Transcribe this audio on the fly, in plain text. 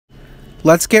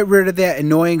Let's get rid of that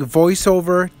annoying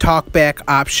voiceover talkback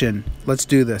option. Let's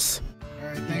do this.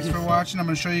 Alright, thanks for watching. I'm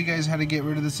going to show you guys how to get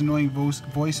rid of this annoying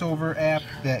voiceover app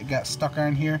that got stuck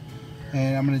on here.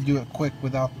 And I'm going to do it quick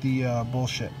without the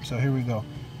bullshit. So here we go.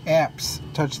 Apps.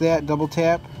 Touch that. Double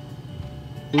tap.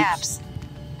 Oops.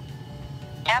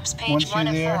 Apps page. Once 1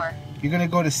 you're of there, 4. you're going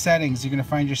to go to settings. You're going to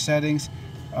find your settings.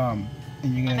 And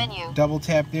you're going to double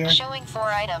tap there. Showing 4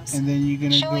 items. And then you're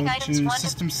going to go to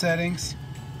system settings.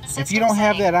 If you don't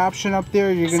have that option up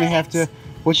there, you're going to have to,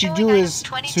 what you do is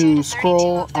to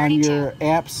scroll on your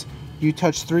apps, you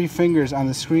touch 3 fingers on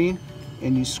the screen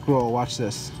and you scroll. Watch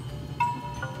this.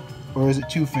 Or is it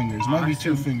 2 fingers? Might be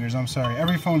 2 fingers, I'm sorry.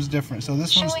 Every phone's different. So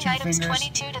this one's 2 fingers.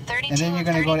 And then you're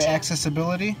going to go to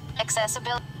accessibility.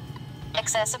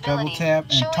 Double tap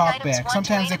and talkback.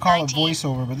 Sometimes they call it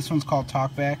voiceover, but this one's called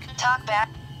talkback.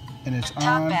 And it's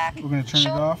on. We're going to turn it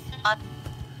off.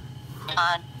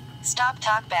 On. Stop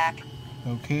talkback.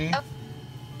 Okay.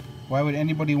 Why would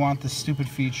anybody want this stupid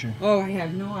feature? Oh, I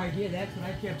have no idea. That's what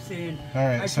I kept saying.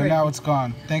 Alright, so now it's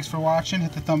gone. Thanks for watching.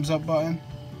 Hit the thumbs up button.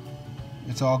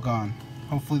 It's all gone.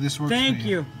 Hopefully this works for you. Thank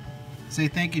you. Say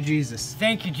thank you, Jesus.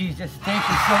 Thank you, Jesus. Thank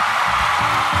you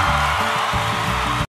so